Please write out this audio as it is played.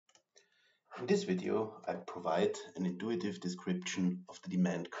In this video, I provide an intuitive description of the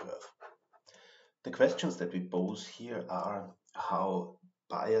demand curve. The questions that we pose here are how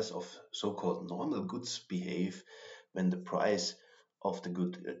buyers of so-called normal goods behave when the price of the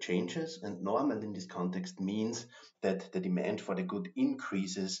good changes, and normal in this context means that the demand for the good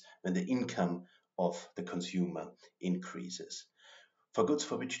increases when the income of the consumer increases. For goods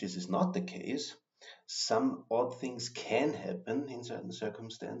for which this is not the case, some odd things can happen in certain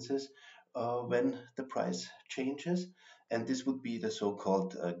circumstances when the price changes, and this would be the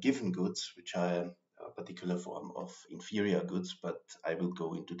so-called given goods, which are a particular form of inferior goods, but I will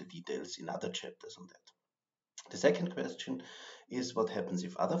go into the details in other chapters on that. The second question is what happens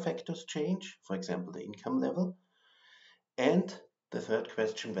if other factors change, for example, the income level, and the third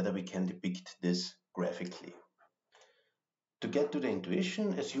question, whether we can depict this graphically. To get to the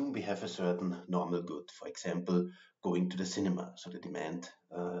intuition, assume we have a certain normal good, for example, going to the cinema. So the demand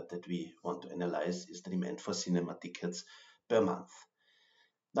that we want to analyze is the demand for cinema tickets per month.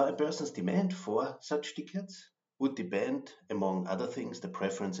 Now, a person's demand for such tickets would depend, among other things, the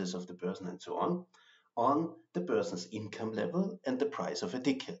preferences of the person and so on the person's income level and the price of a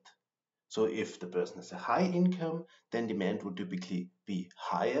ticket. So if the person has a high income, then demand would typically be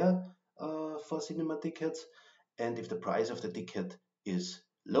higher for cinema tickets. And if the price of the ticket is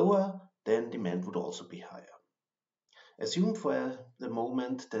lower, then demand would also be higher. Assume for the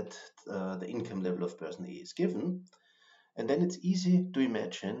moment that the income level of person A is given, and then it's easy to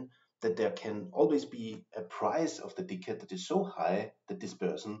imagine that there can always be a price of the ticket that is so high that this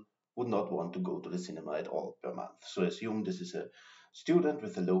person would not want to go to the cinema at all per month. So assume this is a student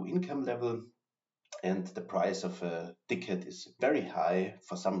with a low income level and the price of a ticket is very high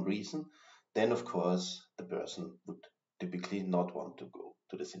for some reason, then of course the person would typically not want to go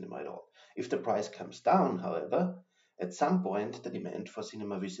to the cinema at all. If the price comes down, however, at some point the demand for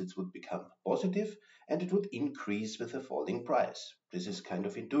cinema visits would become positive and it would increase with a falling price. This is kind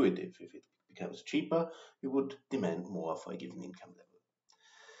of intuitive. If it becomes cheaper, you would demand more for a given income level.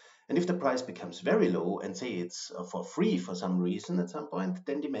 And if the price becomes very low and say it's for free for some reason at some point,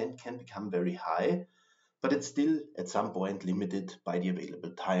 then demand can become very high, but it's still at some point limited by the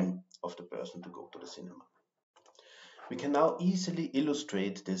available time of the person to go to the cinema. We can now easily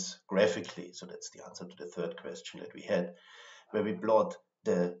illustrate this graphically. So that's the answer to the third question that we had, where we plot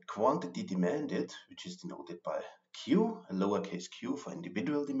the quantity demanded, which is denoted by Q, a lowercase q for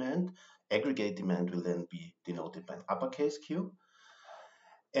individual demand. Aggregate demand will then be denoted by an uppercase Q,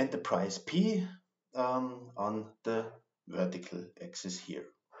 and the price P on the vertical axis here.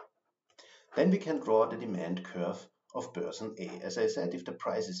 Then we can draw the demand curve of person A. As I said, if the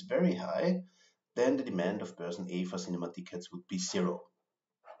price is very high, then the demand of person A for cinema tickets would be 0,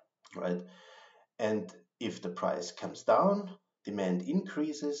 right? And if the price comes down, demand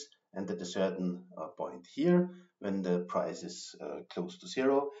increases, and at a certain point here, when the price is close to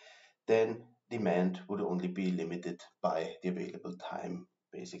 0, then demand would only be limited by the available time,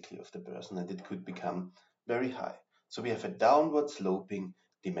 basically, of the person, and it could become very high. So we have a downward sloping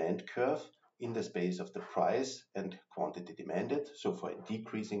demand curve in the space of the price and quantity demanded. So for a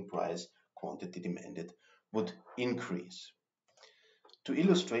decreasing price, quantity demanded would increase. To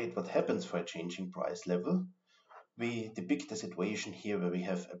illustrate what happens for a changing price level, we depict a situation here where we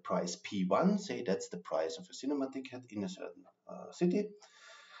have a price P1, say that's the price of a cinema ticket in a certain city,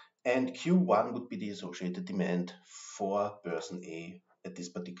 and Q1 would be the associated demand for person A at this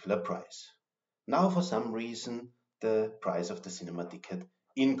particular price. Now for some reason the price of the cinema ticket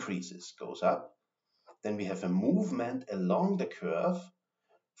increases, goes up. Then we have a movement along the curve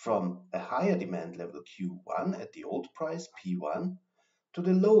from a higher demand level Q1 at the old price P1 to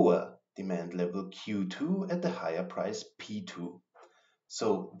the lower demand level Q2 at the higher price P2.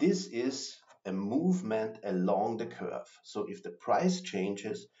 So this is a movement along the curve. So if the price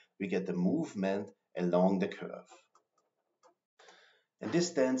changes, we get the movement along the curve. And this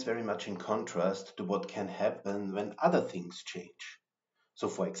stands very much in contrast to what can happen when other things change. So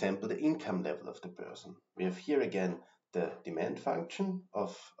for example, the income level of the person. We have here again the demand function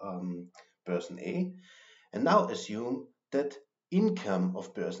of person A, and now assume that income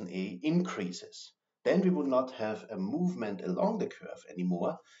of person A increases. Then we would not have a movement along the curve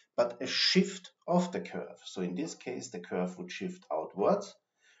anymore, but a shift of the curve. So in this case, the curve would shift outwards,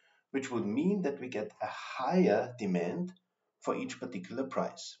 which would mean that we get a higher demand for each particular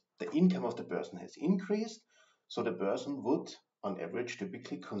price. The income of the person has increased, so the person would, on average,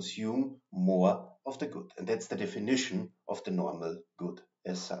 typically consume more of the good. And that's the definition of the normal good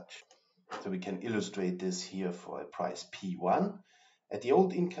as such. So we can illustrate this here for a price P1. At the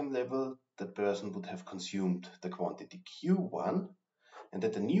old income level, the person would have consumed the quantity Q1, and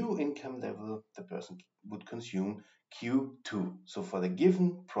at the new income level, the person would consume Q2. So for the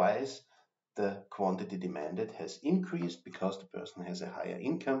given price, the quantity demanded has increased because the person has a higher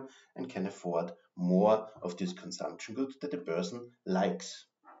income and can afford more of this consumption good that the person likes.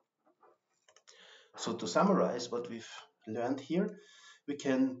 So to summarize what we've learned here, we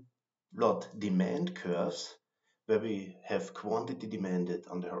can plot demand curves where we have quantity demanded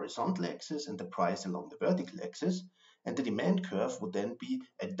on the horizontal axis and the price along the vertical axis, and the demand curve would then be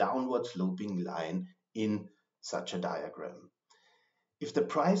a downward sloping line in such a diagram. If the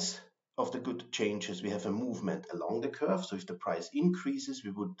price of the good changes, we have a movement along the curve. So if the price increases,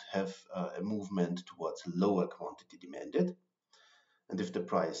 we would have a movement towards lower quantity demanded. And if the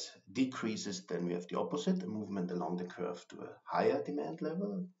price decreases, then we have the opposite, a movement along the curve to a higher demand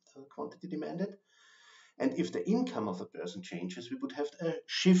level, quantity demanded. And if the income of a person changes, we would have a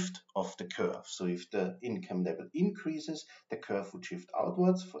shift of the curve. So if the income level increases, the curve would shift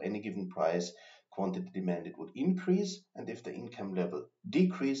outwards. For any given price, quantity demanded would increase. And if the income level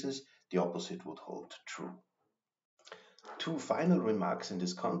decreases, the opposite would hold true. Two final remarks in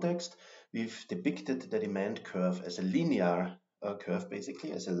this context. We've depicted the demand curve as a linear curve,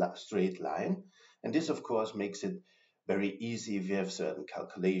 basically, as a straight line. And this, of course, makes it very easy if you have certain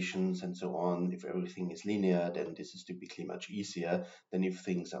calculations and so on. If everything is linear, then this is typically much easier than if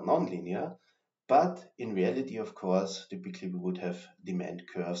things are non-linear. But in reality, of course, typically we would have demand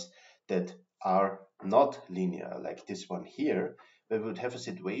curves that are not linear, like this one here, where we would have a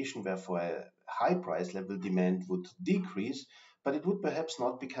situation where for a high price level demand would decrease, but it would perhaps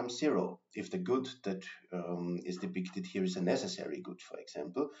not become zero. If the good that is depicted here is a necessary good, for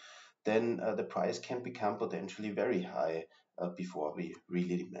example, then the price can become potentially very high before we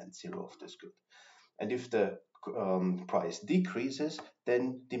really demand zero of this good. And if the price decreases,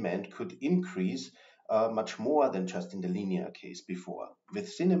 then demand could increase much more than just in the linear case before. With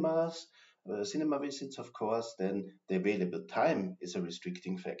cinema visits, of course, then the available time is a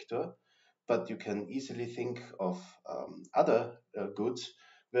restricting factor, but you can easily think of other goods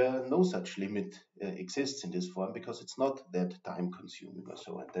where no such limit exists in this form because it's not that time consuming or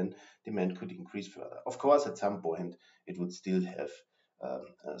so, and then demand could increase further. Of course, at some point it would still have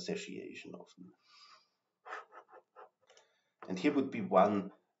a satiation often. And here would be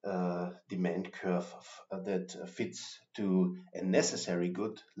one demand curve that fits to a necessary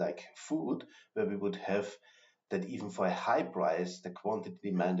good like food, where we would have that even for a high price, the quantity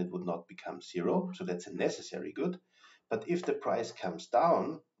demanded would not become zero. So that's a necessary good. But if the price comes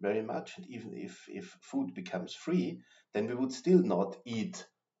down very much, and even if food becomes free, then we would still not eat,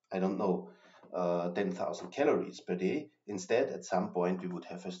 I don't know, 10,000 calories per day. Instead, at some point, we would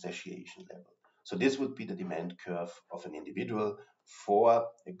have a satiation level. So this would be the demand curve of an individual for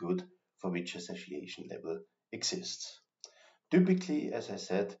a good for which a satiation level exists. Typically, as I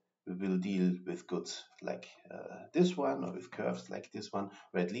said, we will deal with goods like this one or with curves like this one,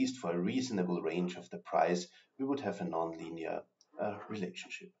 where at least for a reasonable range of the price, we would have a nonlinear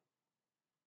relationship.